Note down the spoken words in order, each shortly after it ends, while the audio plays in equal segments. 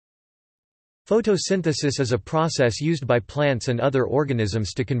Photosynthesis is a process used by plants and other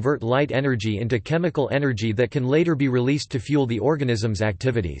organisms to convert light energy into chemical energy that can later be released to fuel the organism's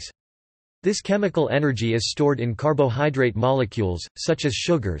activities. This chemical energy is stored in carbohydrate molecules, such as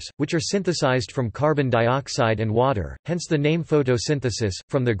sugars, which are synthesized from carbon dioxide and water, hence the name photosynthesis,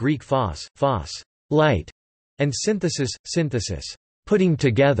 from the Greek phos, light, and synthesis, putting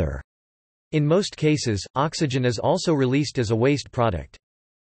together. In most cases, oxygen is also released as a waste product.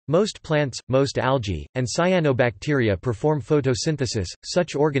 Most plants, most algae, and cyanobacteria perform photosynthesis.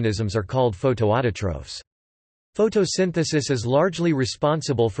 Such organisms are called photoautotrophs. Photosynthesis is largely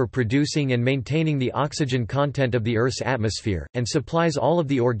responsible for producing and maintaining the oxygen content of the Earth's atmosphere, and supplies all of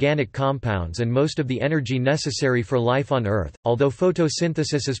the organic compounds and most of the energy necessary for life on Earth. Although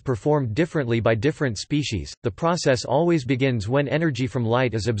photosynthesis is performed differently by different species, the process always begins when energy from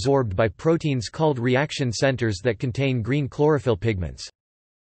light is absorbed by proteins called reaction centers that contain green chlorophyll pigments.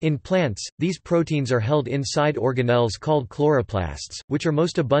 In plants, these proteins are held inside organelles called chloroplasts, which are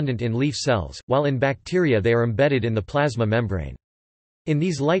most abundant in leaf cells, while in bacteria they are embedded in the plasma membrane. In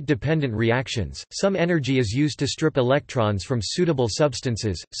these light-dependent reactions, some energy is used to strip electrons from suitable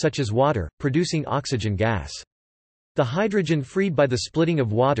substances, such as water, producing oxygen gas. The hydrogen freed by the splitting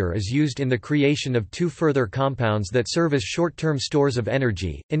of water is used in the creation of two further compounds that serve as short-term stores of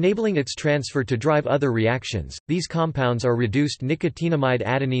energy, enabling its transfer to drive other reactions. These compounds are reduced nicotinamide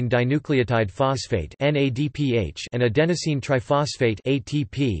adenine dinucleotide phosphate (NADPH) and adenosine triphosphate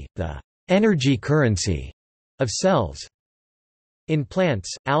 (ATP), the energy currency of cells. In plants,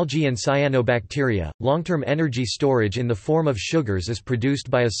 algae and cyanobacteria, long-term energy storage in the form of sugars is produced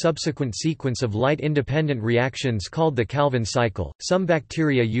by a subsequent sequence of light-independent reactions called the Calvin cycle. Some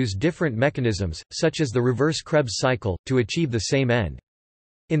bacteria use different mechanisms, such as the reverse Krebs cycle, to achieve the same end.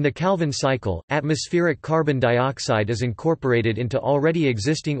 In the Calvin cycle, atmospheric carbon dioxide is incorporated into already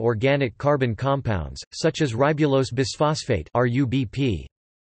existing organic carbon compounds, such as ribulose bisphosphate (RUBP).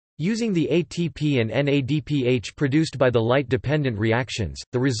 Using the ATP and NADPH produced by the light-dependent reactions,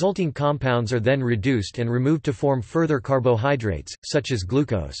 the resulting compounds are then reduced and removed to form further carbohydrates, such as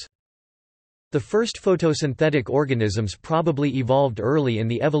glucose. The first photosynthetic organisms probably evolved early in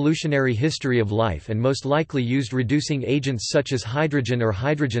the evolutionary history of life and most likely used reducing agents such as hydrogen or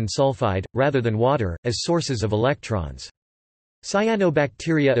hydrogen sulfide, rather than water, as sources of electrons.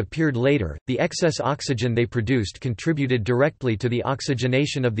 Cyanobacteria appeared later. The excess oxygen they produced contributed directly to the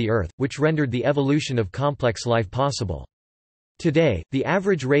oxygenation of the Earth, which rendered the evolution of complex life possible. Today, the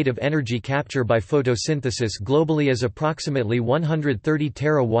average rate of energy capture by photosynthesis globally is approximately 130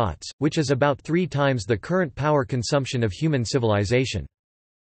 terawatts, which is about 3 times the current power consumption of human civilization.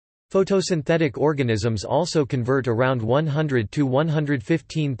 Photosynthetic organisms also convert around 100 to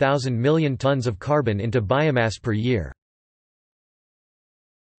 115,000 million tons of carbon into biomass per year.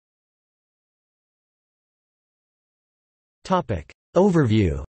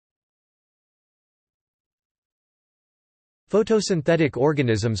 Overview. Photosynthetic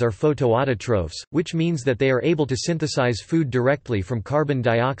organisms are photoautotrophs, which means that they are able to synthesize food directly from carbon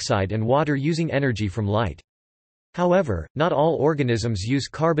dioxide and water using energy from light. However, not all organisms use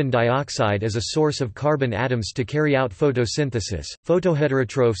carbon dioxide as a source of carbon atoms to carry out photosynthesis.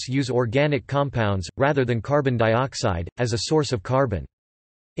 Photoheterotrophs use organic compounds, rather than carbon dioxide, as a source of carbon.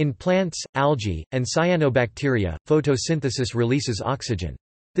 In plants, algae, and cyanobacteria, photosynthesis releases oxygen.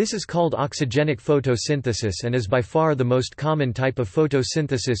 This is called oxygenic photosynthesis and is by far the most common type of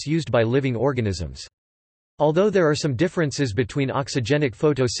photosynthesis used by living organisms. Although there are some differences between oxygenic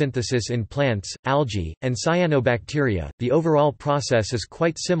photosynthesis in plants, algae, and cyanobacteria, the overall process is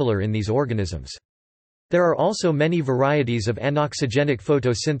quite similar in these organisms. There are also many varieties of anoxygenic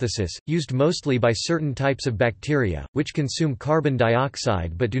photosynthesis, used mostly by certain types of bacteria, which consume carbon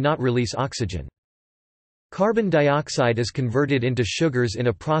dioxide but do not release oxygen. Carbon dioxide is converted into sugars in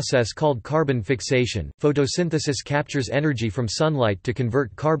a process called carbon fixation. Photosynthesis captures energy from sunlight to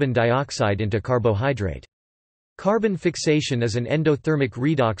convert carbon dioxide into carbohydrate. Carbon fixation is an endothermic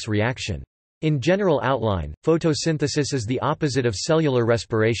redox reaction. In general outline, photosynthesis is the opposite of cellular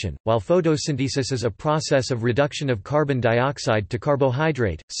respiration. While photosynthesis is a process of reduction of carbon dioxide to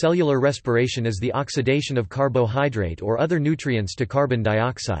carbohydrate, cellular respiration is the oxidation of carbohydrate or other nutrients to carbon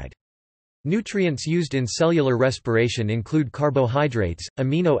dioxide. Nutrients used in cellular respiration include carbohydrates,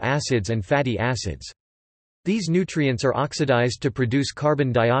 amino acids and fatty acids. These nutrients are oxidized to produce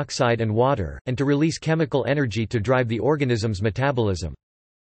carbon dioxide and water, and to release chemical energy to drive the organism's metabolism.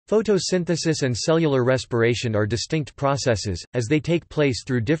 Photosynthesis and cellular respiration are distinct processes, as they take place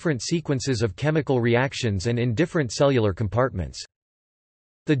through different sequences of chemical reactions and in different cellular compartments.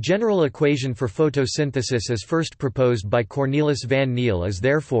 The general equation for photosynthesis as first proposed by Cornelis van Niel is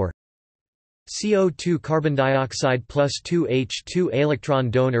therefore CO2 carbon dioxide plus 2H2 electron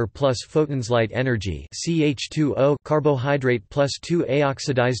donor plus photons light energy CH2O carbohydrate plus 2A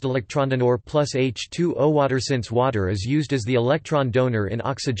oxidized electron donor plus H2O water. Since water is used as the electron donor in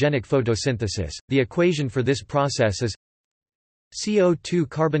oxygenic photosynthesis, the equation for this process is CO2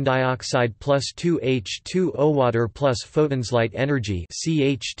 carbon dioxide plus 2H2O water plus photons light energy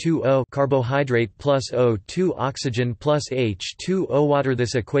CH2O carbohydrate plus O2 oxygen plus H2O water.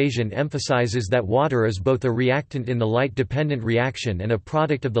 This equation emphasizes that water is both a reactant in the light-dependent reaction and a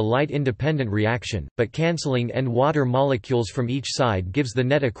product of the light-independent reaction, but cancelling and water molecules from each side gives the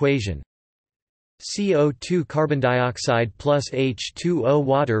net equation CO2 carbon dioxide plus H2O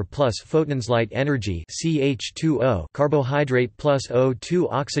water plus photons light energy CH2O carbohydrate plus O2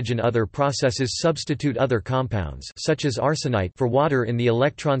 oxygen. Other processes substitute other compounds such as arsenite for water in the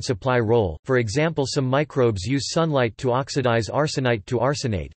electron supply role. For example, some microbes use sunlight to oxidize arsenite to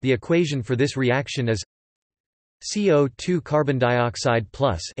arsenate. The equation for this reaction is CO2 carbon dioxide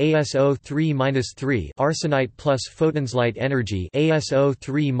plus ASO3-3 arsenite plus photons light energy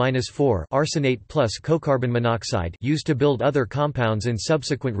ASO3-4 arsenate plus cocarbon monoxide used to build other compounds in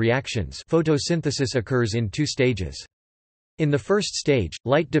subsequent reactions. Photosynthesis occurs in two stages. In the first stage,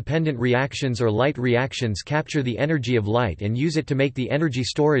 light-dependent reactions or light reactions capture the energy of light and use it to make the energy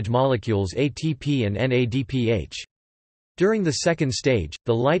storage molecules ATP and NADPH. During the second stage,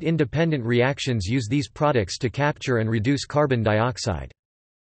 the light-independent reactions use these products to capture and reduce carbon dioxide.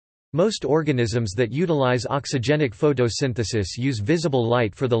 Most organisms that utilize oxygenic photosynthesis use visible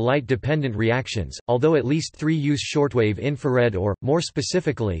light for the light-dependent reactions, although at least three use shortwave infrared or, more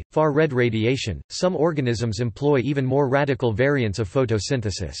specifically, far-red radiation. Some organisms employ even more radical variants of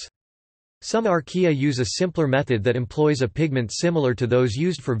photosynthesis. Some archaea use a simpler method that employs a pigment similar to those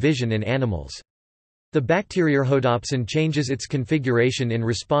used for vision in animals. The bacteria Rhodopsin changes its configuration in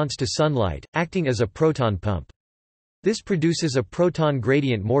response to sunlight, acting as a proton pump. This produces a proton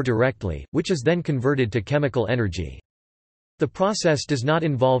gradient more directly, which is then converted to chemical energy. The process does not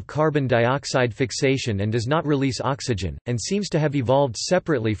involve carbon dioxide fixation and does not release oxygen, and seems to have evolved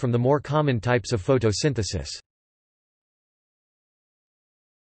separately from the more common types of photosynthesis.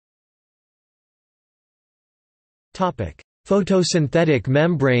 Photosynthetic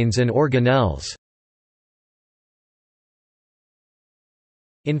membranes and organelles.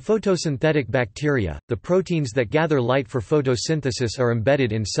 In photosynthetic bacteria, the proteins that gather light for photosynthesis are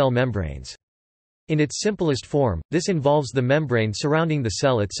embedded in cell membranes. In its simplest form, this involves the membrane surrounding the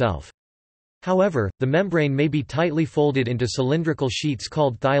cell itself. However, the membrane may be tightly folded into cylindrical sheets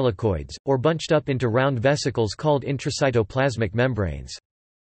called thylakoids, or bunched up into round vesicles called intracytoplasmic membranes.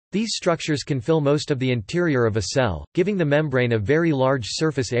 These structures can fill most of the interior of a cell, giving the membrane a very large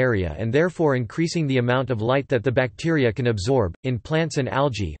surface area and therefore increasing the amount of light that the bacteria can absorb. In plants and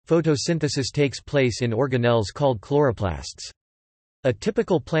algae, photosynthesis takes place in organelles called chloroplasts. A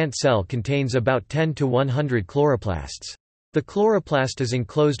typical plant cell contains about 10 to 100 chloroplasts. The chloroplast is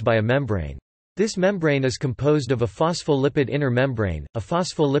enclosed by a membrane. This membrane is composed of a phospholipid inner membrane, a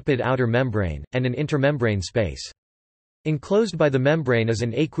phospholipid outer membrane, and an intermembrane space. Enclosed by the membrane is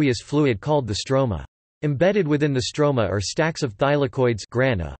an aqueous fluid called the stroma. Embedded within the stroma are stacks of thylakoids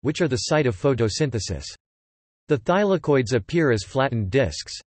grana, which are the site of photosynthesis. The thylakoids appear as flattened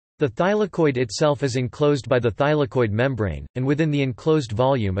discs. The thylakoid itself is enclosed by the thylakoid membrane, and within the enclosed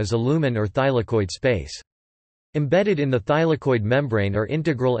volume is a lumen or thylakoid space. Embedded in the thylakoid membrane are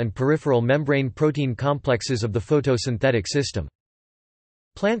integral and peripheral membrane protein complexes of the photosynthetic system.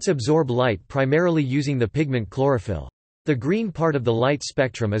 Plants absorb light primarily using the pigment chlorophyll. The green part of the light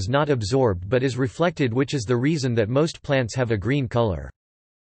spectrum is not absorbed but is reflected, which is the reason that most plants have a green color.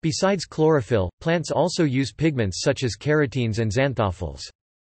 Besides chlorophyll, plants also use pigments such as carotenes and xanthophylls.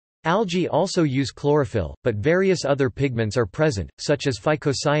 Algae also use chlorophyll, but various other pigments are present, such as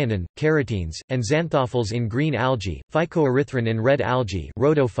phycocyanin, carotenes, and xanthophylls in green algae, phycoerythrin in red algae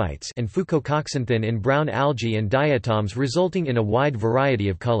rhodophytes, and fucocoxanthin in brown algae and diatoms, resulting in a wide variety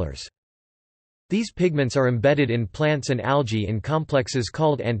of colors. These pigments are embedded in plants and algae in complexes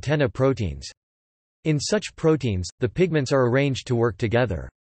called antenna proteins. In such proteins, the pigments are arranged to work together.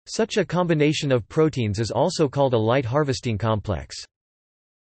 Such a combination of proteins is also called a light harvesting complex.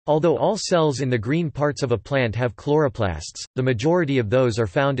 Although all cells in the green parts of a plant have chloroplasts, the majority of those are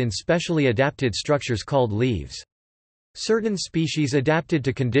found in specially adapted structures called leaves. Certain species adapted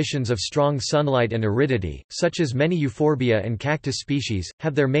to conditions of strong sunlight and aridity, such as many euphorbia and cactus species,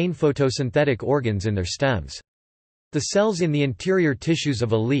 have their main photosynthetic organs in their stems. The cells in the interior tissues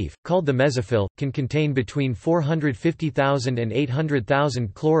of a leaf, called the mesophyll, can contain between 450,000 and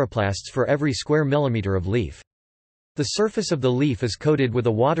 800,000 chloroplasts for every square millimeter of leaf. The surface of the leaf is coated with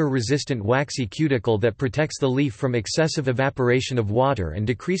a water-resistant waxy cuticle that protects the leaf from excessive evaporation of water and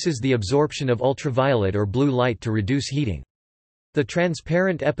decreases the absorption of ultraviolet or blue light to reduce heating. The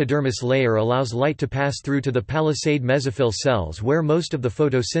transparent epidermis layer allows light to pass through to the palisade mesophyll cells where most of the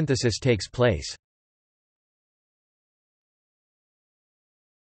photosynthesis takes place.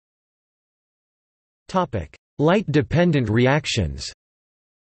 Light-dependent reactions.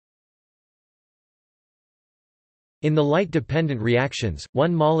 In the light-dependent reactions,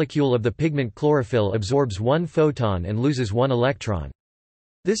 one molecule of the pigment chlorophyll absorbs one photon and loses one electron.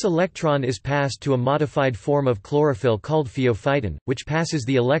 This electron is passed to a modified form of chlorophyll called phosphyton, which passes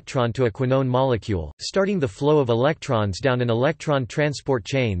the electron to a quinone molecule, starting the flow of electrons down an electron transport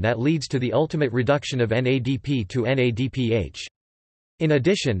chain that leads to the ultimate reduction of NADP to NADPH. In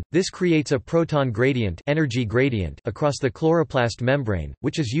addition, this creates a proton gradient, energy gradient across the chloroplast membrane,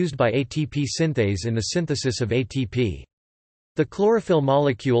 which is used by ATP synthase in the synthesis of ATP. The chlorophyll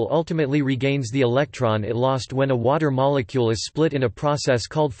molecule ultimately regains the electron it lost when a water molecule is split in a process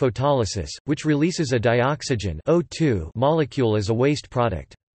called photolysis, which releases a dioxygen O2 molecule as a waste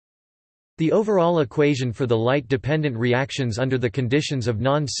product. The overall equation for the light-dependent reactions under the conditions of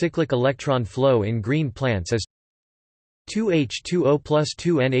non-cyclic electron flow in green plants is 2H2O plus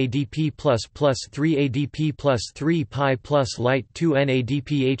 2 NADP plus 3 ADP plus 3 pi plus light 2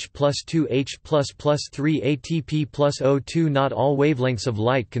 NADPH plus 2H plus 3 ATP plus O2. Not all wavelengths of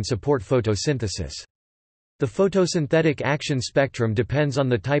light can support photosynthesis. The photosynthetic action spectrum depends on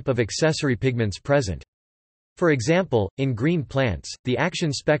the type of accessory pigments present. For example, in green plants, the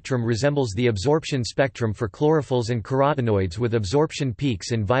action spectrum resembles the absorption spectrum for chlorophylls and carotenoids with absorption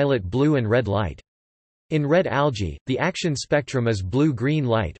peaks in violet, blue and red light. In red algae, the action spectrum is blue-green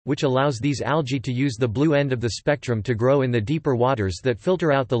light, which allows these algae to use the blue end of the spectrum to grow in the deeper waters that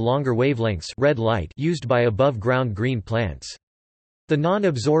filter out the longer wavelengths red light used by above-ground green plants. The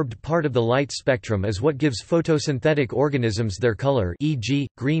non-absorbed part of the light spectrum is what gives photosynthetic organisms their color, e.g.,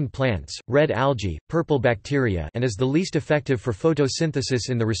 green plants, red algae, purple bacteria, and is the least effective for photosynthesis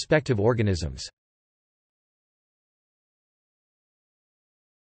in the respective organisms.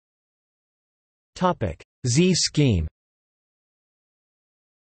 Z-scheme.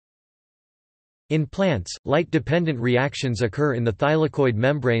 In plants, light-dependent reactions occur in the thylakoid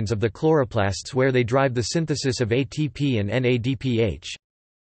membranes of the chloroplasts where they drive the synthesis of ATP and NADPH.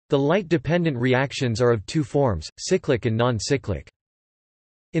 The light-dependent reactions are of two forms, cyclic and non-cyclic.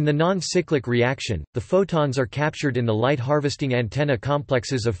 In the non-cyclic reaction, the photons are captured in the light-harvesting antenna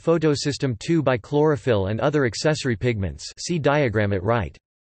complexes of photosystem II by chlorophyll and other accessory pigments. See diagram at right.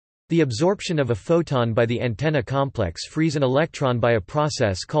 The absorption of a photon by the antenna complex frees an electron by a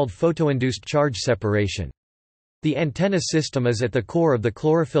process called photoinduced charge separation. The antenna system is at the core of the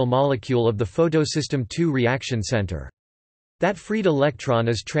chlorophyll molecule of the photosystem II reaction center. That freed electron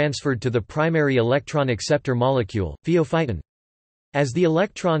is transferred to the primary electron acceptor molecule, phosphyton. As the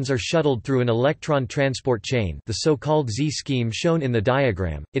electrons are shuttled through an electron transport chain, the so-called Z-scheme shown in the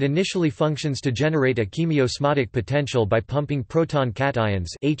diagram, it initially functions to generate a chemiosmotic potential by pumping proton cations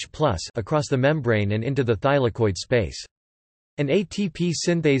H+ across the membrane and into the thylakoid space. An ATP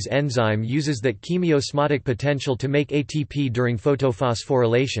synthase enzyme uses that chemiosmotic potential to make ATP during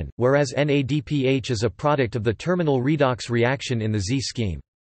photophosphorylation, whereas NADPH is a product of the terminal redox reaction in the Z-scheme.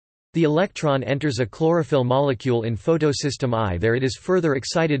 The electron enters a chlorophyll molecule in photosystem I. There it is further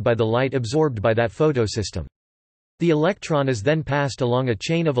excited by the light absorbed by that photosystem. The electron is then passed along a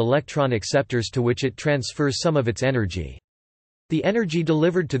chain of electron acceptors to which it transfers some of its energy. The energy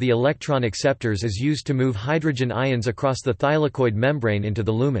delivered to the electron acceptors is used to move hydrogen ions across the thylakoid membrane into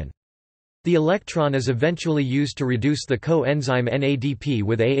the lumen. The electron is eventually used to reduce the coenzyme NADP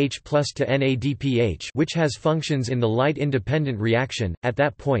with AH+ to NADPH, which has functions in the light-independent reaction. At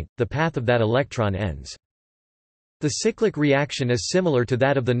that point, the path of that electron ends. The cyclic reaction is similar to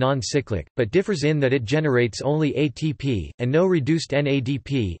that of the non-cyclic, but differs in that it generates only ATP, and no reduced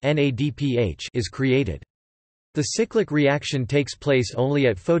NADP (NADPH) is created. The cyclic reaction takes place only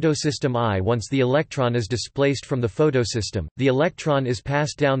at photosystem I. Once the electron is displaced from the photosystem, the electron is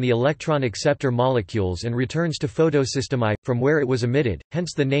passed down the electron acceptor molecules and returns to photosystem I, from where it was emitted,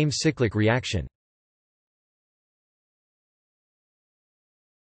 hence the name cyclic reaction.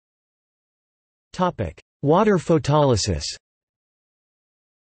 Water photolysis.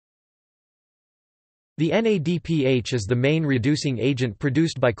 The NADPH is the main reducing agent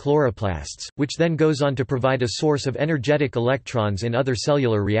produced by chloroplasts, which then goes on to provide a source of energetic electrons in other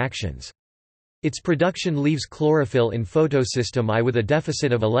cellular reactions. Its production leaves chlorophyll in photosystem I with a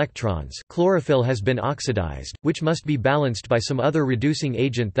deficit of electrons. Chlorophyll has been oxidized, which must be balanced by some other reducing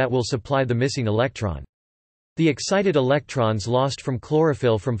agent that will supply the missing electron. The excited electrons lost from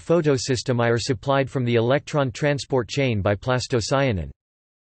chlorophyll from photosystem I are supplied from the electron transport chain by plastocyanin.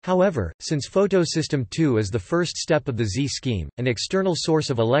 However, since photosystem II is the first step of the Z scheme, an external source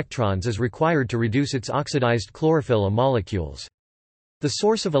of electrons is required to reduce its oxidized chlorophyll molecules. The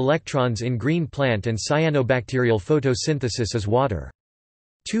source of electrons in green plant and cyanobacterial photosynthesis is water.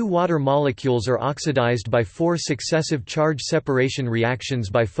 Two water molecules are oxidized by 4 successive charge separation reactions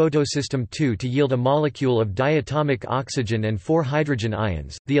by photosystem II to yield a molecule of diatomic oxygen and 4 hydrogen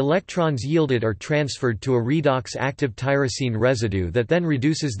ions. The electrons yielded are transferred to a redox active tyrosine residue that then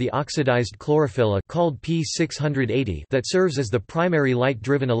reduces the oxidized chlorophyll called P680 that serves as the primary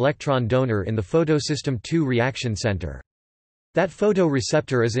light-driven electron donor in the photosystem II reaction center. That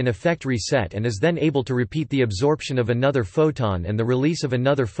photoreceptor is in effect reset and is then able to repeat the absorption of another photon and the release of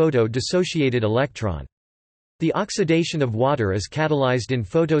another photo-dissociated electron. The oxidation of water is catalyzed in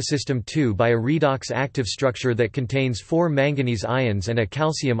photosystem II by a redox active structure that contains 4 manganese ions and a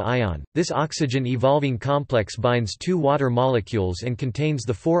calcium ion. This oxygen-evolving complex binds 2 water molecules and contains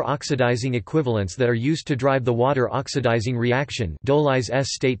the 4 oxidizing equivalents that are used to drive the water oxidizing reaction. Dolies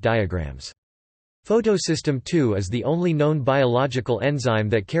S-state diagrams. Photosystem II is the only known biological enzyme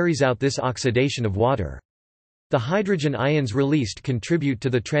that carries out this oxidation of water. The hydrogen ions released contribute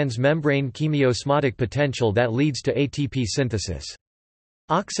to the transmembrane chemiosmotic potential that leads to ATP synthesis.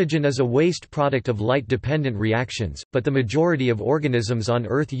 Oxygen is a waste product of light-dependent reactions, but the majority of organisms on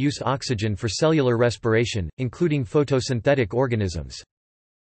Earth use oxygen for cellular respiration, including photosynthetic organisms.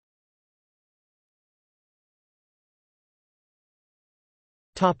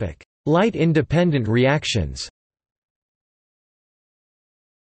 Light-independent reactions.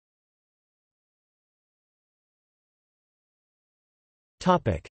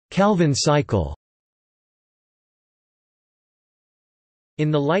 Calvin cycle.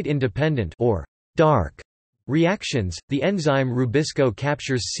 In the light-independent or dark reactions, the enzyme Rubisco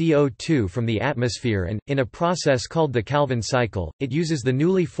captures CO2 from the atmosphere and, in a process called the Calvin cycle, it uses the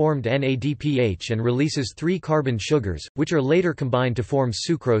newly formed NADPH and releases 3 carbon sugars, which are later combined to form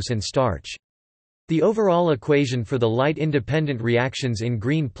sucrose and starch. The overall equation for the light-independent reactions in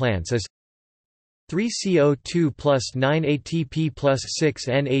green plants is 3CO2 plus 9 ATP plus 6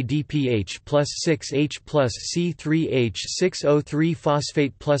 NADPH plus 6H plus C3H6O3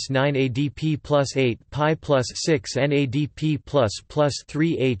 phosphate plus 9 ADP plus 8 pi plus 6 NADP plus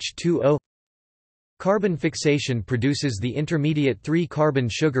 3H2O. Carbon fixation produces the intermediate 3-carbon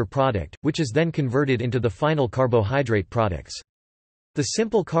sugar product, which is then converted into the final carbohydrate products. The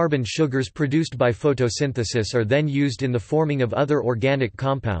simple carbon sugars produced by photosynthesis are then used in the forming of other organic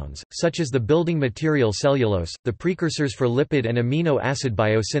compounds, such as the building material cellulose, the precursors for lipid and amino acid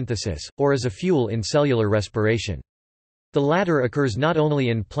biosynthesis, or as a fuel in cellular respiration. The latter occurs not only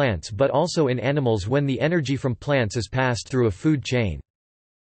in plants but also in animals when the energy from plants is passed through a food chain.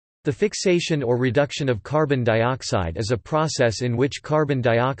 The fixation or reduction of carbon dioxide is a process in which carbon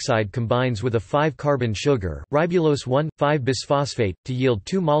dioxide combines with a 5-carbon sugar, ribulose 1,5-bisphosphate, to yield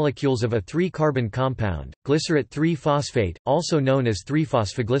 2 molecules of a 3-carbon compound, glycerate 3-phosphate, also known as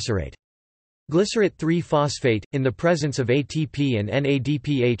 3-phosphoglycerate. Glycerate 3-phosphate, in the presence of ATP and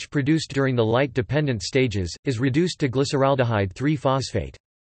NADPH produced during the light-dependent stages, is reduced to glyceraldehyde 3-phosphate.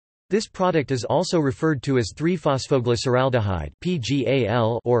 This product is also referred to as 3-phosphoglyceraldehyde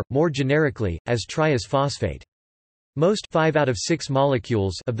 (PGAL) or, more generically, as triose phosphate. Most 5 out of 6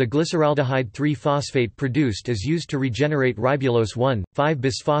 molecules of the glyceraldehyde 3-phosphate produced is used to regenerate ribulose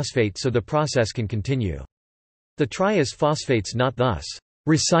 1,5-bisphosphate so the process can continue. The triose phosphates not thus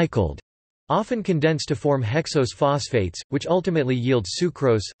recycled often condense to form hexose phosphates, which ultimately yield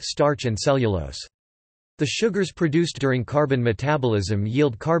sucrose, starch and cellulose. The sugars produced during carbon metabolism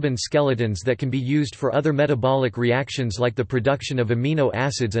yield carbon skeletons that can be used for other metabolic reactions like the production of amino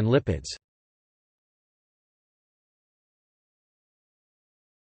acids and lipids.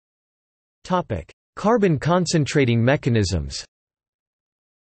 Carbon concentrating mechanisms.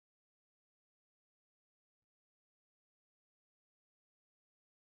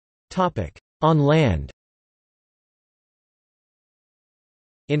 On land.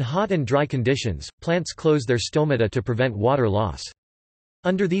 In hot and dry conditions, plants close their stomata to prevent water loss.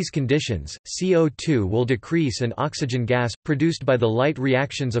 Under these conditions, CO2 will decrease and oxygen gas, produced by the light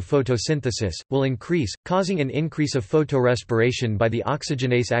reactions of photosynthesis, will increase, causing an increase of photorespiration by the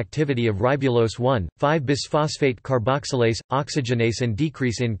oxygenase activity of ribulose 1,5-bisphosphate carboxylase, oxygenase and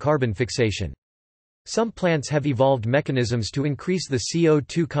decrease in carbon fixation. Some plants have evolved mechanisms to increase the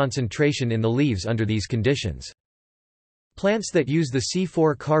CO2 concentration in the leaves under these conditions. Plants that use the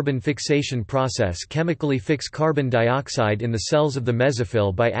C4 carbon fixation process chemically fix carbon dioxide in the cells of the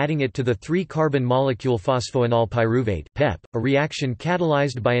mesophyll by adding it to the 3-carbon molecule phosphoenol pyruvate (PEP), a reaction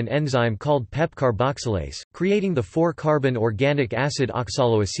catalyzed by an enzyme called PEP carboxylase, creating the 4-carbon organic acid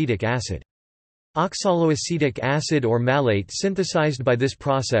oxaloacetic acid. Oxaloacetic acid or malate synthesized by this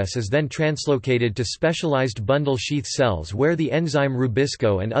process is then translocated to specialized bundle sheath cells where the enzyme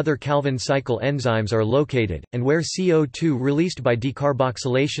Rubisco and other Calvin cycle enzymes are located, and where CO2 released by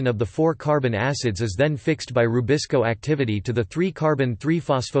decarboxylation of the 4-carbon acids is then fixed by Rubisco activity to the 3-carbon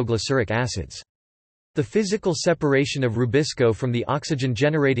 3-phosphoglyceric acids. The physical separation of Rubisco from the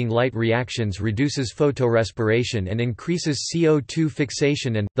oxygen-generating light reactions reduces photorespiration and increases CO2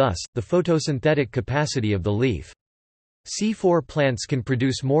 fixation and, thus, the photosynthetic capacity of the leaf. C4 plants can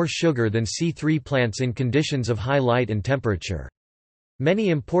produce more sugar than C3 plants in conditions of high light and temperature. Many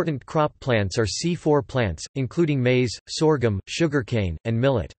important crop plants are C4 plants, including maize, sorghum, sugarcane, and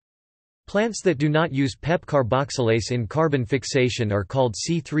millet. Plants that do not use PEP carboxylase in carbon fixation are called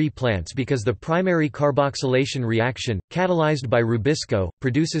C3 plants because the primary carboxylation reaction, catalyzed by Rubisco,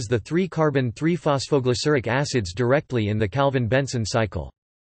 produces the 3-carbon 3-phosphoglyceric acids directly in the Calvin-Benson cycle.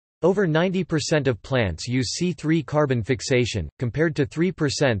 Over 90% of plants use C3 carbon fixation, compared to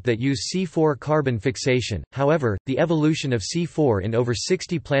 3% that use C4 carbon fixation. However, the evolution of C4 in over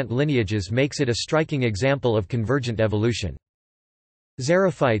 60 plant lineages makes it a striking example of convergent evolution.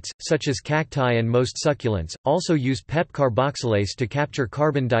 Xerophytes, such as cacti and most succulents, also use PEP carboxylase to capture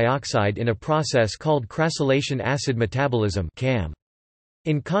carbon dioxide in a process called crassylation acid metabolism (CAM).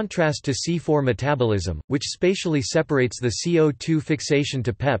 In contrast to C4 metabolism, which spatially separates the CO2 fixation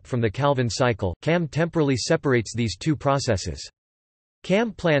to PEP from the Calvin cycle, CAM temporally separates these two processes.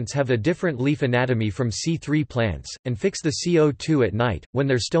 CAM plants have a different leaf anatomy from C3 plants, and fix the CO2 at night, when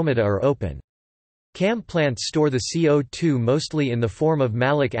their stomata are open. CAM plants store the CO2 mostly in the form of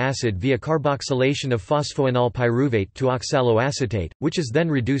malic acid via carboxylation of phosphoenol pyruvate to oxaloacetate, which is then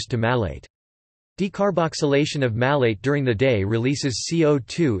reduced to malate. Decarboxylation of malate during the day releases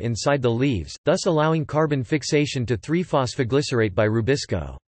CO2 inside the leaves, thus allowing carbon fixation to 3-phosphoglycerate by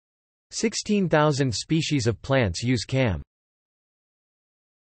Rubisco. 16,000 species of plants use CAM.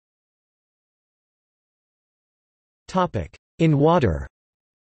 In water.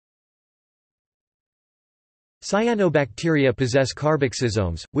 Cyanobacteria possess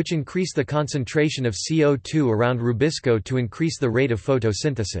carboxysomes, which increase the concentration of CO2 around Rubisco to increase the rate of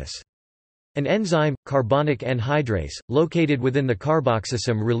photosynthesis. An enzyme, carbonic anhydrase, located within the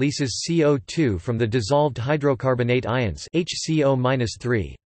carboxysome releases CO2 from the dissolved hydrocarbonate ions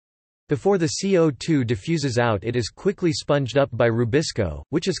HCO-3. Before the CO2 diffuses out, it is quickly sponged up by Rubisco,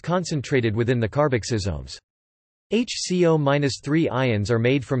 which is concentrated within the carboxysomes. HCO-3 ions are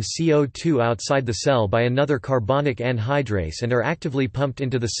made from CO2 outside the cell by another carbonic anhydrase and are actively pumped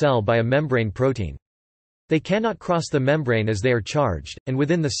into the cell by a membrane protein. They cannot cross the membrane as they are charged, and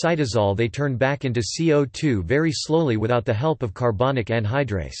within the cytosol they turn back into CO2 very slowly without the help of carbonic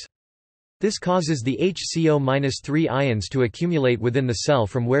anhydrase. This causes the HCO-3 ions to accumulate within the cell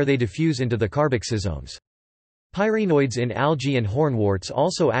from where they diffuse into the carboxysomes. Pyrenoids in algae and hornworts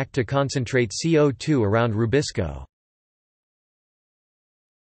also act to concentrate CO2 around Rubisco.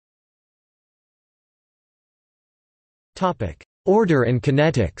 Order and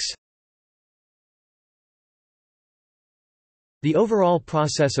kinetics. The overall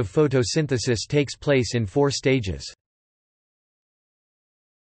process of photosynthesis takes place in 4 stages.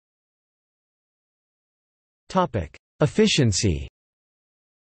 Efficiency.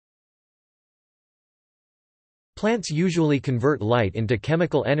 Plants usually convert light into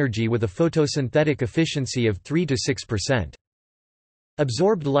chemical energy with a photosynthetic efficiency of 3 to 6%.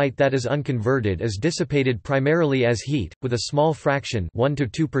 Absorbed light that is unconverted is dissipated primarily as heat, with a small fraction 1 to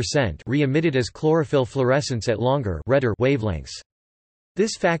 2% re-emitted as chlorophyll fluorescence at longer redder wavelengths.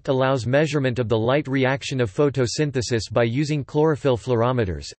 This fact allows measurement of the light reaction of photosynthesis by using chlorophyll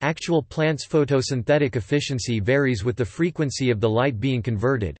fluorometers. Actual plants' photosynthetic efficiency varies with the frequency of the light being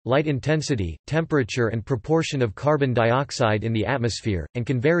converted, light intensity, temperature, and proportion of carbon dioxide in the atmosphere, and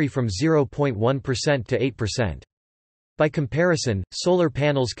can vary from 0.1% to 8%. By comparison, solar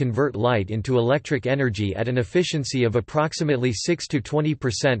panels convert light into electric energy at an efficiency of approximately 6 to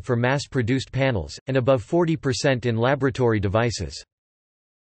 20% for mass-produced panels, and above 40% in laboratory devices.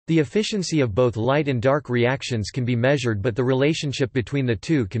 The efficiency of both light and dark reactions can be measured, but the relationship between the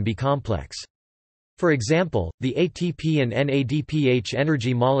two can be complex. For example, the ATP and NADPH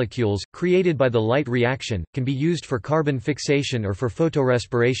energy molecules, created by the light reaction, can be used for carbon fixation or for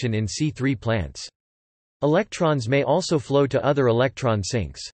photorespiration in C3 plants. Electrons may also flow to other electron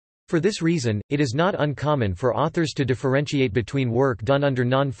sinks. For this reason, it is not uncommon for authors to differentiate between work done under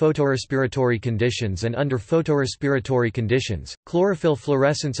non-photorespiratory conditions and under photorespiratory conditions. Chlorophyll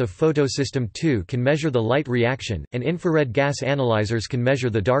fluorescence of photosystem II can measure the light reaction, and infrared gas analyzers can measure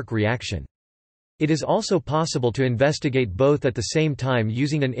the dark reaction. It is also possible to investigate both at the same time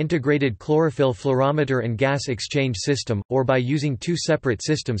using an integrated chlorophyll fluorometer and gas exchange system, or by using two separate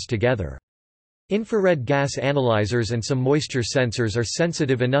systems together. Infrared gas analyzers and some moisture sensors are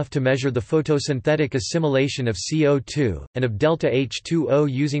sensitive enough to measure the photosynthetic assimilation of CO2, and of delta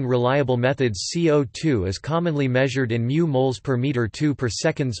H2O using reliable methods. CO2 is commonly measured in μ moles per meter 2 per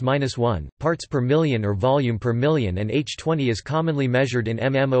seconds -1, parts per million or volume per million, and H20 is commonly measured in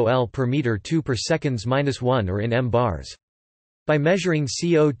mmol per meter 2 per seconds -1 or in m-bars. By measuring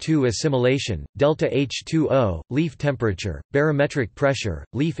CO2 assimilation, delta H2O, leaf temperature, barometric pressure,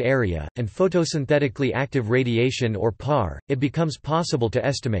 leaf area, and photosynthetically active radiation or PAR, it becomes possible to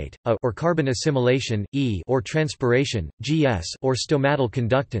estimate A or carbon assimilation, E or transpiration, GS or stomatal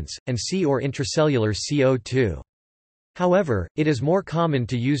conductance, and C or intracellular CO2. However, it is more common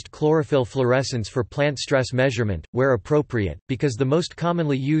to use chlorophyll fluorescence for plant stress measurement, where appropriate, because the most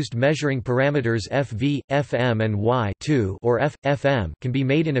commonly used measuring parameters FV, FM and Y2 or F, FM can be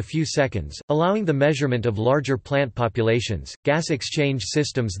made in a few seconds, allowing the measurement of larger plant populations. Gas exchange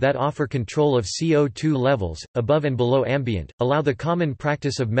systems that offer control of CO2 levels, above and below ambient, allow the common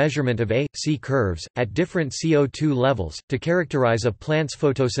practice of measurement of A, C curves, at different CO2 levels, to characterize a plant's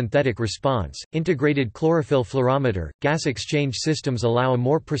photosynthetic response. Integrated chlorophyll fluorometer gas exchange systems allow a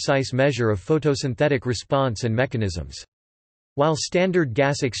more precise measure of photosynthetic response and mechanisms. While standard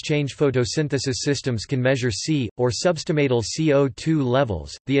gas exchange photosynthesis systems can measure C, or substomatal CO2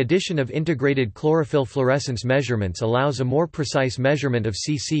 levels, the addition of integrated chlorophyll fluorescence measurements allows a more precise measurement of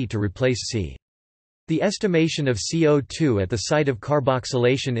CC to replace C. The estimation of CO2 at the site of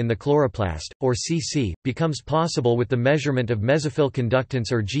carboxylation in the chloroplast, or CC, becomes possible with the measurement of mesophyll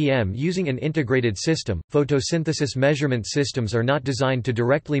conductance or GM using an integrated system. Photosynthesis measurement systems are not designed to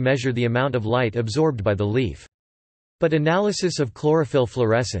directly measure the amount of light absorbed by the leaf. But analysis of chlorophyll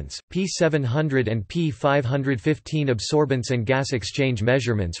fluorescence, P700 and P515 absorbance and gas exchange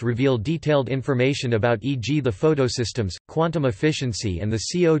measurements reveal detailed information about e.g. the photosystems, quantum efficiency and the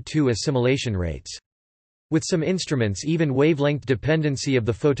CO2 assimilation rates. With some instruments, even wavelength dependency of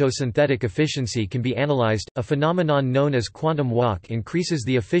the photosynthetic efficiency can be analyzed. A phenomenon known as quantum walk increases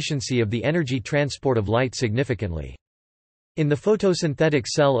the efficiency of the energy transport of light significantly. In the photosynthetic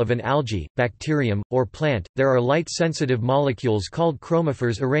cell of an algae, bacterium, or plant, there are light-sensitive molecules called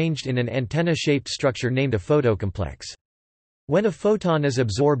chromophores arranged in an antenna-shaped structure named a photocomplex. When a photon is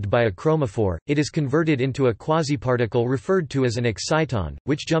absorbed by a chromophore, it is converted into a quasiparticle referred to as an exciton,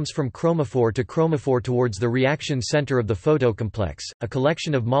 which jumps from chromophore to chromophore towards the reaction center of the photocomplex, a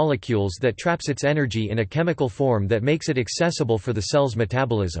collection of molecules that traps its energy in a chemical form that makes it accessible for the cell's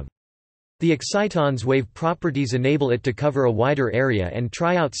metabolism. The exciton's wave properties enable it to cover a wider area and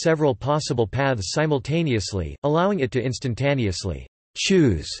try out several possible paths simultaneously, allowing it to instantaneously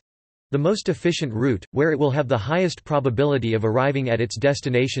choose the most efficient route, where it will have the highest probability of arriving at its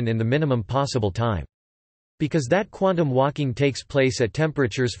destination in the minimum possible time. Because that quantum walking takes place at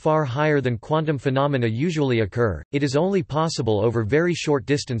temperatures far higher than quantum phenomena usually occur, it is only possible over very short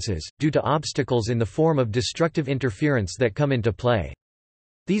distances, due to obstacles in the form of destructive interference that come into play.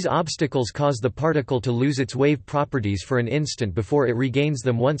 These obstacles cause the particle to lose its wave properties for an instant before it regains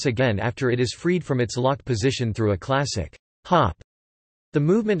them once again after it is freed from its locked position through a classic hop. The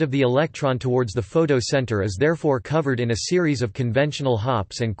movement of the electron towards the photocenter is therefore covered in a series of conventional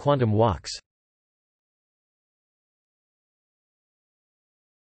hops and quantum walks.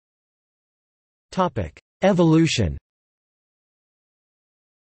 Evolution.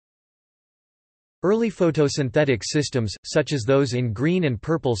 Early photosynthetic systems, such as those in green and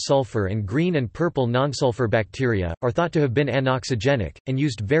purple sulfur and green and purple nonsulfur bacteria, are thought to have been anoxygenic, and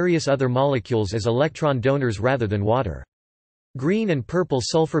used various other molecules as electron donors rather than water. Green and purple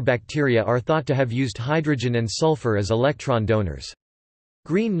sulfur bacteria are thought to have used hydrogen and sulfur as electron donors.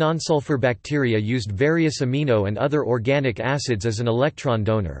 Green nonsulfur bacteria used various amino and other organic acids as an electron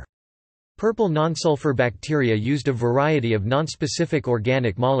donor. Purple nonsulfur bacteria used a variety of nonspecific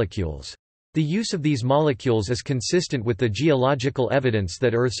organic molecules. The use of these molecules is consistent with the geological evidence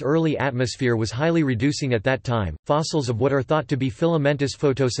that Earth's early atmosphere was highly reducing at that time. Fossils of what are thought to be filamentous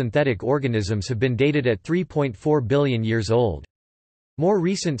photosynthetic organisms have been dated at 3.4 billion years old. More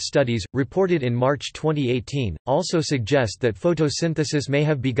recent studies, reported in March 2018, also suggest that photosynthesis may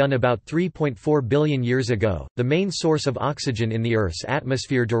have begun about 3.4 billion years ago. The main source of oxygen in the Earth's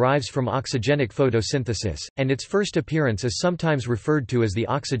atmosphere derives from oxygenic photosynthesis, and its first appearance is sometimes referred to as the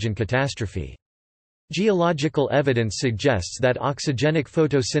oxygen catastrophe. Geological evidence suggests that oxygenic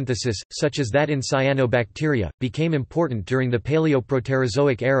photosynthesis, such as that in Cyanobacteria, became important during the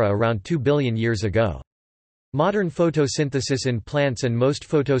Paleoproterozoic era around 2 billion years ago. Modern photosynthesis in plants and most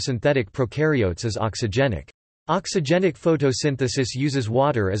photosynthetic prokaryotes is oxygenic. Oxygenic photosynthesis uses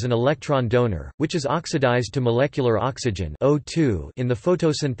water as an electron donor, which is oxidized to molecular oxygen O2 in the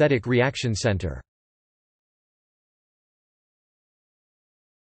photosynthetic reaction center.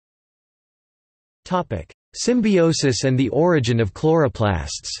 Symbiosis and the origin of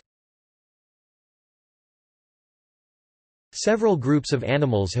chloroplasts. Several groups of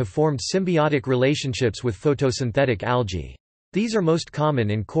animals have formed symbiotic relationships with photosynthetic algae. These are most common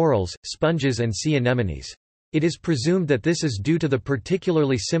in corals, sponges and sea anemones. It is presumed that this is due to the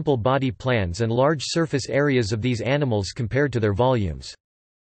particularly simple body plans and large surface areas of these animals compared to their volumes.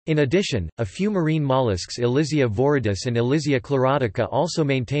 In addition, a few marine mollusks Elysia viridis and Elysia chlorotica also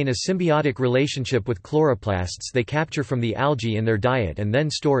maintain a symbiotic relationship with chloroplasts they capture from the algae in their diet and then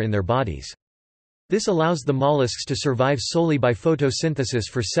store in their bodies. This allows the mollusks to survive solely by photosynthesis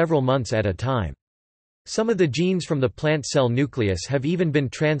for several months at a time. Some of the genes from the plant cell nucleus have even been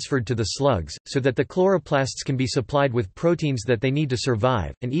transferred to the slugs, so that the chloroplasts can be supplied with proteins that they need to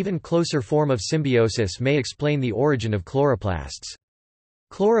survive. An even closer form of symbiosis may explain the origin of chloroplasts.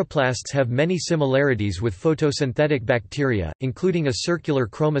 Chloroplasts have many similarities with photosynthetic bacteria, including a circular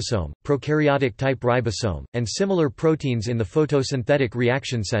chromosome, prokaryotic-type ribosome, and similar proteins in the photosynthetic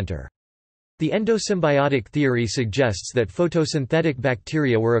reaction center. The endosymbiotic theory suggests that photosynthetic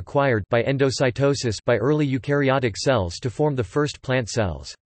bacteria were acquired by endocytosis by early eukaryotic cells to form the first plant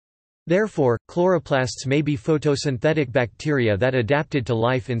cells. Therefore, chloroplasts may be photosynthetic bacteria that adapted to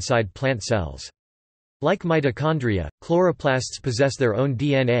life inside plant cells. Like mitochondria, chloroplasts possess their own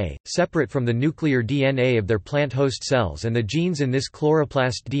DNA, separate from the nuclear DNA of their plant host cells, and the genes in this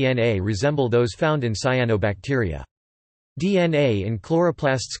chloroplast DNA resemble those found in cyanobacteria. DNA in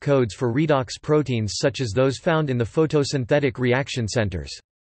chloroplasts codes for redox proteins such as those found in the photosynthetic reaction centers.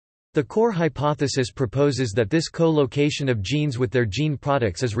 The core hypothesis proposes that this co-location of genes with their gene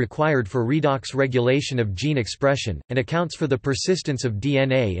products is required for redox regulation of gene expression, and accounts for the persistence of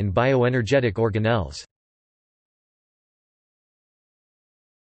DNA in bioenergetic organelles.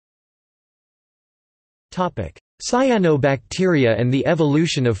 Cyanobacteria and the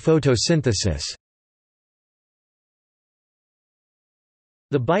evolution of photosynthesis.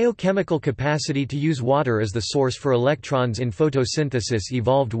 The biochemical capacity to use water as the source for electrons in photosynthesis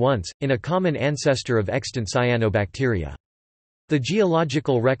evolved once, in a common ancestor of extant cyanobacteria. The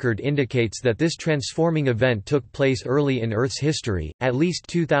geological record indicates that this transforming event took place early in Earth's history, at least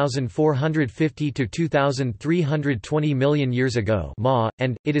 2,450 to 2,320 million years ago,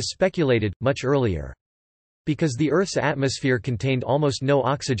 and, it is speculated, much earlier. Because the Earth's atmosphere contained almost no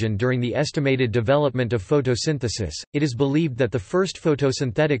oxygen during the estimated development of photosynthesis, it is believed that the first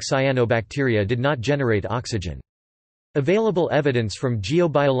photosynthetic cyanobacteria did not generate oxygen. Available evidence from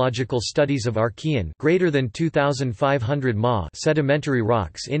geobiological studies of Archean greater than 2,500 Ma sedimentary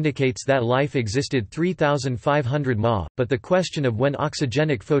rocks indicates that life existed 3,500 Ma, but the question of when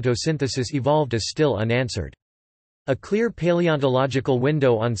oxygenic photosynthesis evolved is still unanswered. A clear paleontological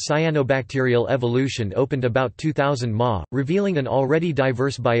window on cyanobacterial evolution opened about 2000 Ma, revealing an already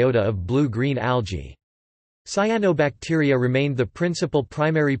diverse biota of blue-green algae. Cyanobacteria remained the principal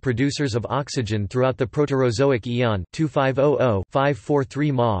primary producers of oxygen throughout the Proterozoic eon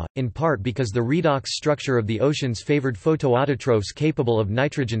 2500–543 Ma, in part because the redox structure of the oceans favored photoautotrophs capable of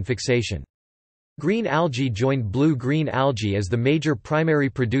nitrogen fixation. Green algae joined blue-green algae as the major primary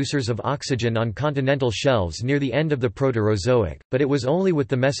producers of oxygen on continental shelves near the end of the Proterozoic, but it was only with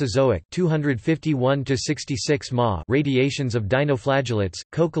the Mesozoic 251–66 Ma radiations of dinoflagellates,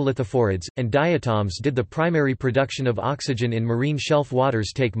 coccolithophorids, and diatoms did the primary production of oxygen in marine shelf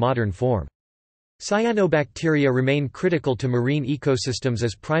waters take modern form. Cyanobacteria remain critical to marine ecosystems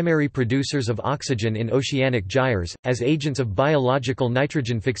as primary producers of oxygen in oceanic gyres, as agents of biological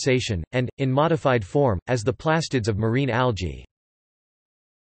nitrogen fixation, and, in modified form, as the plastids of marine algae.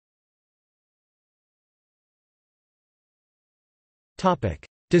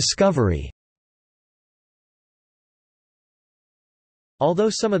 Discovery.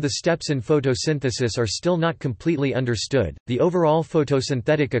 Although some of the steps in photosynthesis are still not completely understood, the overall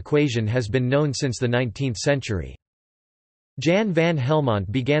photosynthetic equation has been known since the 19th century. Jan van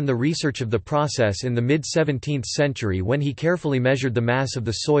Helmont began the research of the process in the mid-17th century when he carefully measured the mass of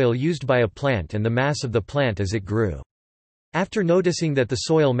the soil used by a plant and the mass of the plant as it grew. After noticing that the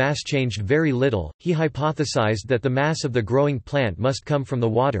soil mass changed very little, he hypothesized that the mass of the growing plant must come from the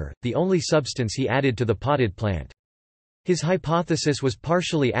water, the only substance he added to the potted plant. His hypothesis was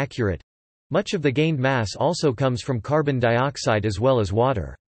partially accurate. Much of the gained mass also comes from carbon dioxide as well as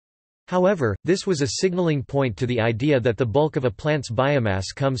water. However, this was a signaling point to the idea that the bulk of a plant's biomass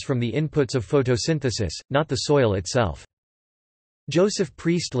comes from the inputs of photosynthesis, not the soil itself. Joseph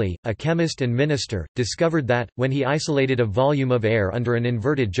Priestley, a chemist and minister, discovered that, when he isolated a volume of air under an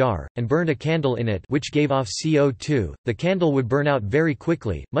inverted jar, and burned a candle in it which gave off CO2, the candle would burn out very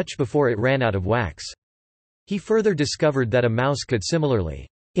quickly, much before it ran out of wax. He further discovered that a mouse could similarly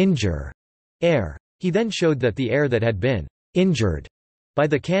injure air. He then showed that the air that had been injured by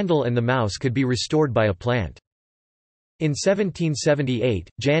the candle and the mouse could be restored by a plant. In 1778,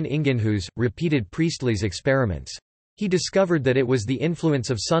 Jan Ingenhousz repeated Priestley's experiments. He discovered that it was the influence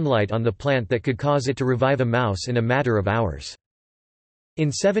of sunlight on the plant that could cause it to revive a mouse in a matter of hours. In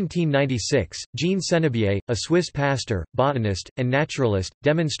 1796, Jean Senebier, a Swiss pastor, botanist, and naturalist,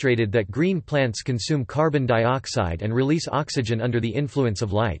 demonstrated that green plants consume carbon dioxide and release oxygen under the influence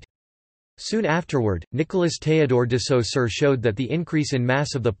of light. Soon afterward, Nicolas Théodore de Saussure showed that the increase in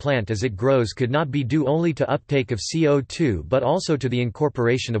mass of the plant as it grows could not be due only to uptake of CO2 but also to the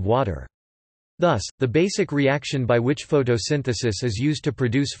incorporation of water. Thus, the basic reaction by which photosynthesis is used to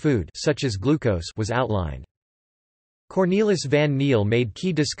produce food, such as glucose, was outlined. Cornelis van Niel made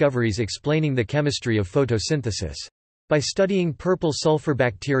key discoveries explaining the chemistry of photosynthesis. By studying purple sulfur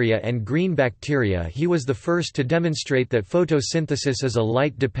bacteria and green bacteria, he was the first to demonstrate that photosynthesis is a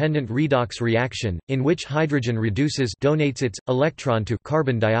light-dependent redox reaction, in which hydrogen donates its electron to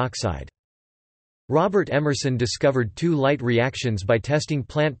carbon dioxide. Robert Emerson discovered two light reactions by testing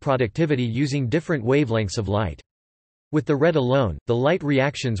plant productivity using different wavelengths of light. With the red alone, the light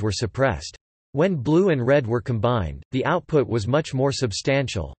reactions were suppressed. When blue and red were combined, the output was much more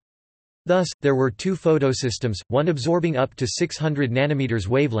substantial. Thus, there were two photosystems, one absorbing up to 600 nanometers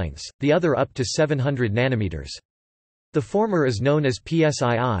wavelengths, the other up to 700 nanometers. The former is known as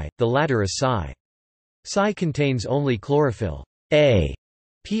PSII, the latter as Psi. Psi contains only chlorophyll A.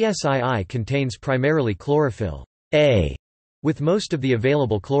 PSII contains primarily chlorophyll A, with most of the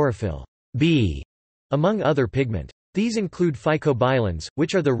available chlorophyll B, among other pigment. These include phycobilins,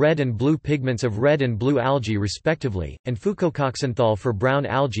 which are the red and blue pigments of red and blue algae respectively, and fucoxanthanol for brown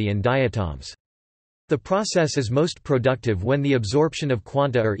algae and diatoms. The process is most productive when the absorption of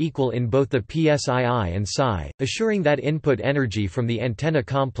quanta are equal in both the PSII and Psi, assuring that input energy from the antenna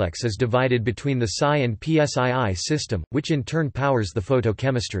complex is divided between the Psi and PSII system, which in turn powers the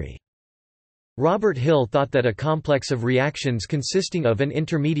photochemistry. Robert Hill thought that a complex of reactions consisting of an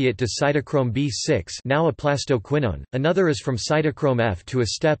intermediate to cytochrome B6, now a plastoquinone, another is from cytochrome F to a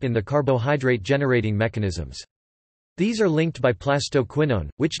step in the carbohydrate generating mechanisms. These are linked by plastoquinone,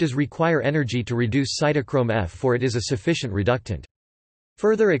 which does require energy to reduce cytochrome F, for it is a sufficient reductant.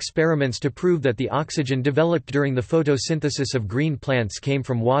 Further experiments to prove that the oxygen developed during the photosynthesis of green plants came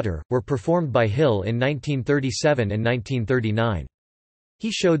from water were performed by Hill in 1937 and 1939.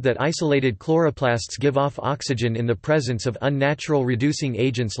 He showed that isolated chloroplasts give off oxygen in the presence of unnatural reducing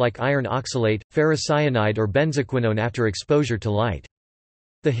agents like iron oxalate, ferrocyanide or benzoquinone after exposure to light.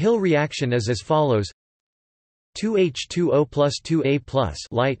 The Hill reaction is as follows: 2H2O plus 2A plus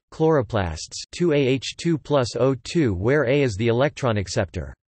light, chloroplasts 2AH2 plus O2, where A is the electron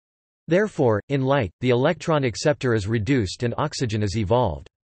acceptor. Therefore, in light, the electron acceptor is reduced and oxygen is evolved.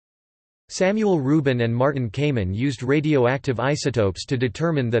 Samuel Rubin and Martin Kamen used radioactive isotopes to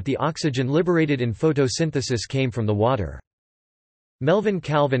determine that the oxygen liberated in photosynthesis came from the water. Melvin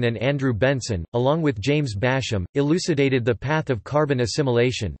Calvin and Andrew Benson, along with James Basham, elucidated the path of carbon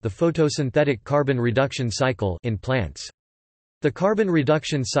assimilation, the photosynthetic carbon reduction cycle, in plants. The carbon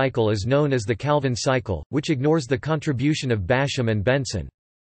reduction cycle is known as the Calvin cycle, which ignores the contribution of Basham and Benson.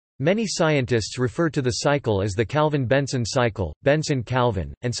 Many scientists refer to the cycle as the Calvin-Benson cycle,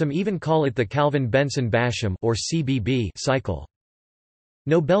 Benson-Calvin, and some even call it the Calvin-Benson-Basham or CBB cycle.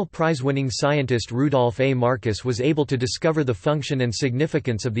 Nobel Prize-winning scientist Rudolf A. Marcus was able to discover the function and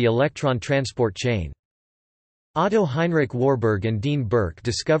significance of the electron transport chain. Otto Heinrich Warburg and Dean Burke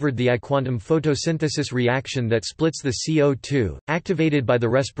discovered the I-quantum photosynthesis reaction that splits the CO2, activated by the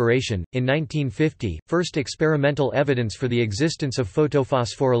respiration. In 1950, first experimental evidence for the existence of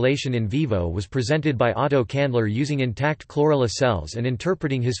photophosphorylation in vivo was presented by Otto Candler using intact chlorella cells and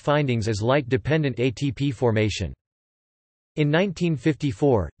interpreting his findings as light-dependent ATP formation. In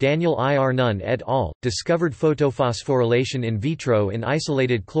 1954, Daniel I. Arnone et al. Discovered photophosphorylation in vitro in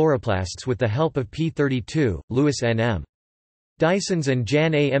isolated chloroplasts with the help of p32. Lewis N.M. Dysons and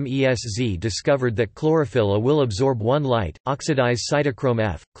Jan Amesz discovered that chlorophyll A will absorb one light, oxidize cytochrome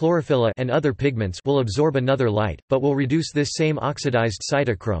F, chlorophyll A and other pigments will absorb another light, but will reduce this same oxidized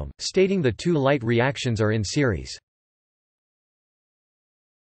cytochrome, stating the two light reactions are in series.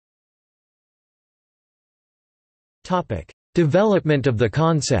 Development of the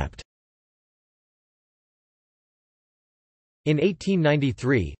concept. In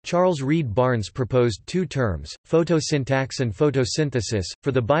 1893, Charles Reed Barnes proposed two terms, photosyntax and photosynthesis,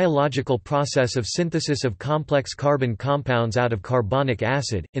 for the biological process of synthesis of complex carbon compounds out of carbonic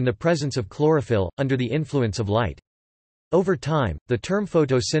acid, in the presence of chlorophyll, under the influence of light. Over time, the term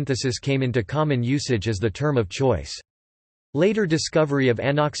photosynthesis came into common usage as the term of choice. Later discovery of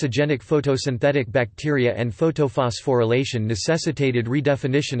anoxygenic photosynthetic bacteria and photophosphorylation necessitated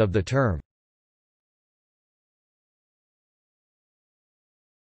redefinition of the term.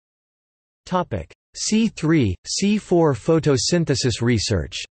 C3, C4 photosynthesis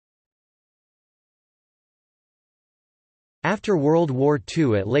research. After World War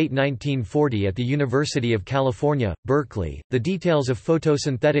II at late 1940 at the University of California, Berkeley, the details of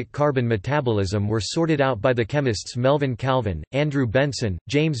photosynthetic carbon metabolism were sorted out by the chemists Melvin Calvin, Andrew Benson,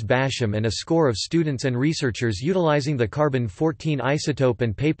 James Basham and a score of students and researchers utilizing the carbon-14 isotope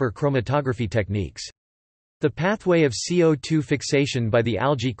and paper chromatography techniques. The pathway of CO2 fixation by the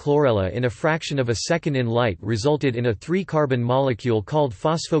algae chlorella in a fraction of a second in light resulted in a 3-carbon molecule called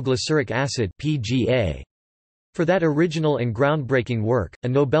phosphoglyceric acid (PGA). For that original and groundbreaking work, a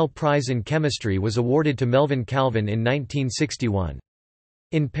Nobel Prize in Chemistry was awarded to Melvin Calvin in 1961.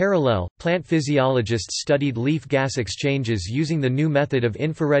 In parallel, plant physiologists studied leaf gas exchanges using the new method of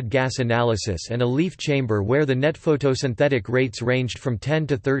infrared gas analysis and a leaf chamber where the net photosynthetic rates ranged from 10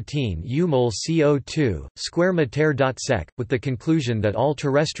 to 13 U-mol CO2, square meter/sec, with the conclusion that all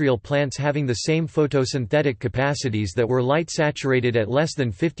terrestrial plants having the same photosynthetic capacities that were light-saturated at less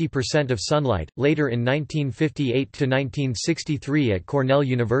than 50% of sunlight. Later in 1958 to 1963 at Cornell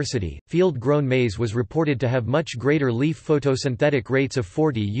University, field-grown maize was reported to have much greater leaf photosynthetic rates of 40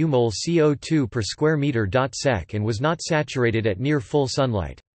 U-mol CO2 per square meter/sec and was not saturated at near full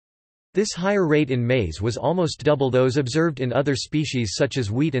sunlight. This higher rate in maize was almost double those observed in other species such as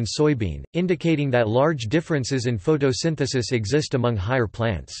wheat and soybean, indicating that large differences in photosynthesis exist among higher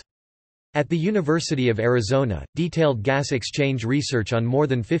plants. At the University of Arizona, detailed gas exchange research on more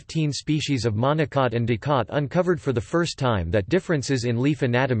than 15 species of monocot and dicot uncovered for the first time that differences in leaf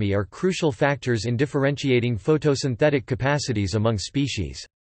anatomy are crucial factors in differentiating photosynthetic capacities among species.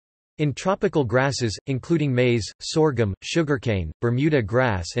 In tropical grasses, including maize, sorghum, sugarcane, Bermuda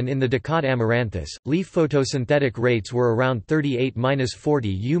grass and in the dicot amaranthus, leaf photosynthetic rates were around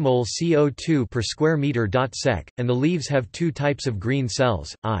 38–40 U-mol CO2 per square meter/sec, and the leaves have two types of green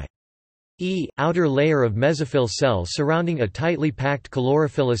cells, i.e., outer layer of mesophyll cells surrounding a tightly packed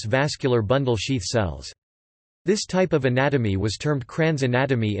chlorophyllous vascular bundle sheath cells. This type of anatomy was termed Kranz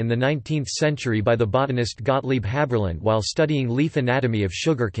anatomy in the 19th century by the botanist Gottlieb Haberlandt while studying leaf anatomy of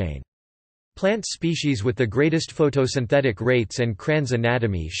sugarcane. Plant species with the greatest photosynthetic rates and Kranz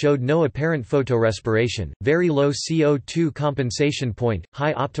anatomy showed no apparent photorespiration, very low CO2 compensation point,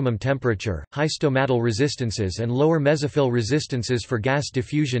 high optimum temperature, high stomatal resistances and lower mesophyll resistances for gas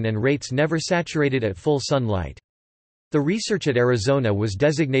diffusion and rates never saturated at full sunlight. The research at Arizona was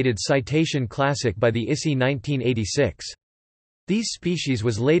designated Citation Classic by the ISI 1986. These species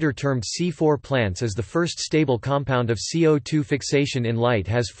was later termed C4 plants as the first stable compound of CO2 fixation in light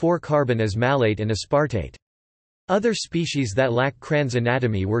has 4-carbon as malate and aspartate. Other species that lack Kranz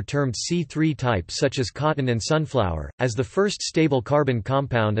anatomy were termed C3 type such as cotton and sunflower, as the first stable carbon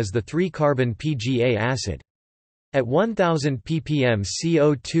compound is the 3-carbon PGA acid. At 1000 ppm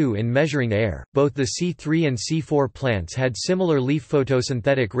CO2 in measuring air, both the C3 and C4 plants had similar leaf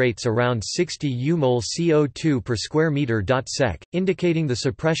photosynthetic rates around 60 U-mol CO2 per square meter/sec, indicating the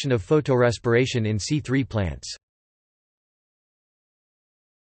suppression of photorespiration in C3 plants.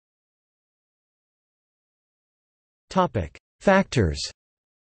 Factors.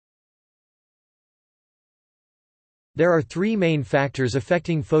 There are three main factors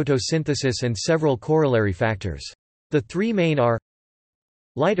affecting photosynthesis and several corollary factors. The three main are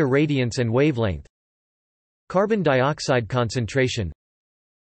light irradiance and wavelength, carbon dioxide concentration,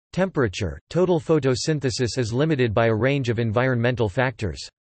 temperature. Total photosynthesis is limited by a range of environmental factors.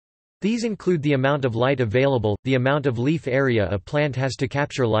 These include the amount of light available, the amount of leaf area a plant has to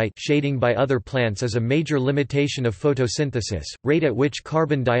capture light, shading by other plants is a major limitation of photosynthesis, rate at which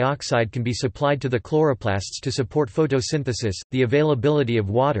carbon dioxide can be supplied to the chloroplasts to support photosynthesis, the availability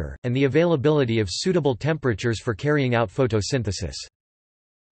of water, and the availability of suitable temperatures for carrying out photosynthesis.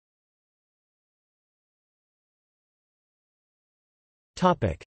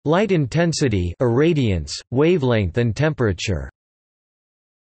 Light intensity, irradiance, wavelength and temperature.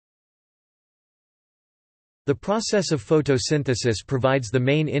 The process of photosynthesis provides the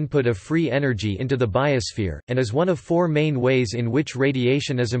main input of free energy into the biosphere, and is one of four main ways in which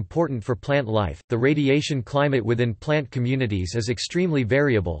radiation is important for plant life. The radiation climate within plant communities is extremely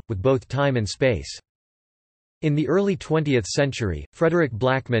variable, with both time and space. In the early 20th century, Frederick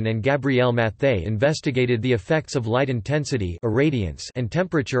Blackman and Gabrielle Mathey investigated the effects of light intensity, irradiance, and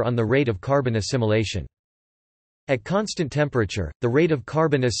temperature on the rate of carbon assimilation. At constant temperature, the rate of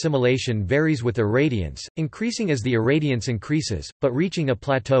carbon assimilation varies with irradiance, increasing as the irradiance increases, but reaching a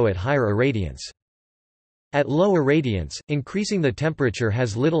plateau at higher irradiance. At low irradiance, increasing the temperature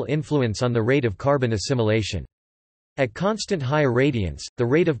has little influence on the rate of carbon assimilation. At constant high irradiance, the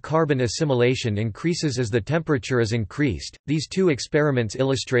rate of carbon assimilation increases as the temperature is increased. These two experiments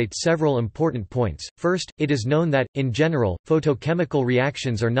illustrate several important points. First, it is known that, in general, photochemical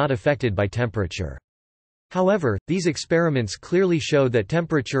reactions are not affected by temperature. However, these experiments clearly show that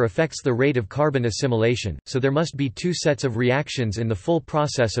temperature affects the rate of carbon assimilation, so there must be two sets of reactions in the full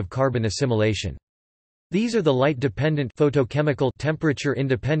process of carbon assimilation. These are the light-dependent photochemical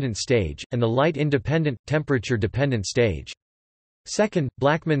temperature-independent stage, and the light-independent temperature-dependent stage. Second,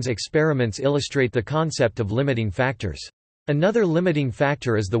 Blackman's experiments illustrate the concept of limiting factors. Another limiting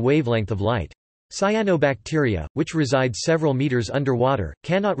factor is the wavelength of light. Cyanobacteria, which reside several meters underwater,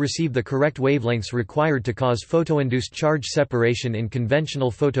 cannot receive the correct wavelengths required to cause photoinduced charge separation in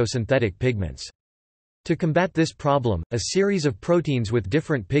conventional photosynthetic pigments. To combat this problem, a series of proteins with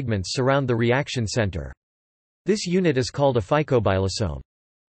different pigments surround the reaction center. This unit is called a phycobilosome.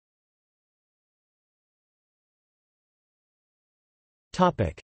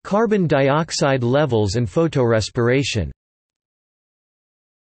 Carbon dioxide levels and photorespiration.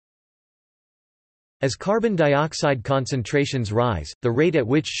 As carbon dioxide concentrations rise, the rate at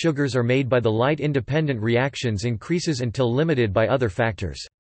which sugars are made by the light-independent reactions increases until limited by other factors.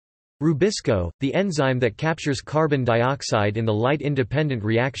 Rubisco, the enzyme that captures carbon dioxide in the light-independent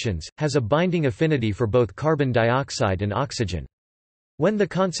reactions, has a binding affinity for both carbon dioxide and oxygen. When the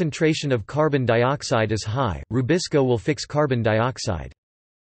concentration of carbon dioxide is high, Rubisco will fix carbon dioxide.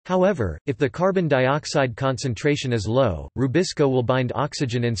 However, if the carbon dioxide concentration is low, Rubisco will bind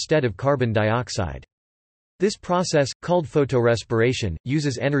oxygen instead of carbon dioxide. This process, called photorespiration,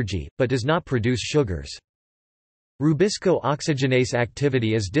 uses energy, but does not produce sugars. Rubisco oxygenase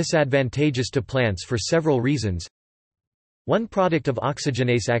activity is disadvantageous to plants for several reasons. One product of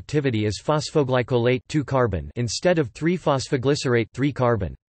oxygenase activity is phosphoglycolate 2-carbon instead of 3-phosphoglycerate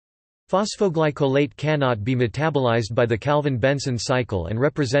 3-carbon. Phosphoglycolate cannot be metabolized by the Calvin-Benson cycle and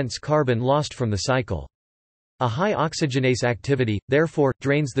represents carbon lost from the cycle. A high oxygenase activity, therefore,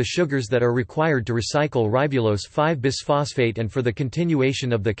 drains the sugars that are required to recycle ribulose 5-bisphosphate and for the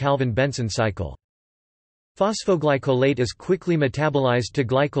continuation of the Calvin-Benson cycle. Phosphoglycolate is quickly metabolized to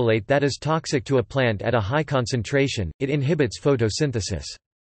glycolate that is toxic to a plant at a high concentration. It inhibits photosynthesis.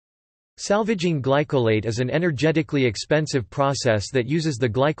 Salvaging glycolate is an energetically expensive process that uses the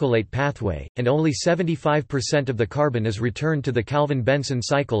glycolate pathway, and only 75% of the carbon is returned to the Calvin-Benson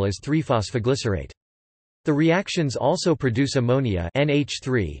cycle as 3-phosphoglycerate. The reactions also produce ammonia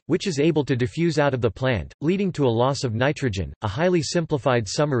NH3, which is able to diffuse out of the plant, leading to a loss of nitrogen. A highly simplified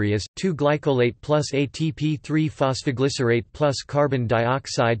summary is 2-glycolate plus ATP 3-phosphoglycerate plus carbon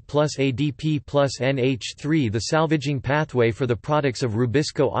dioxide plus ADP plus NH3. The salvaging pathway for the products of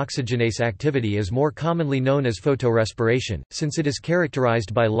Rubisco oxygenase activity is more commonly known as photorespiration, since it is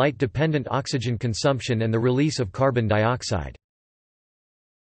characterized by light-dependent oxygen consumption and the release of carbon dioxide.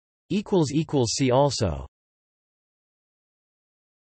 See also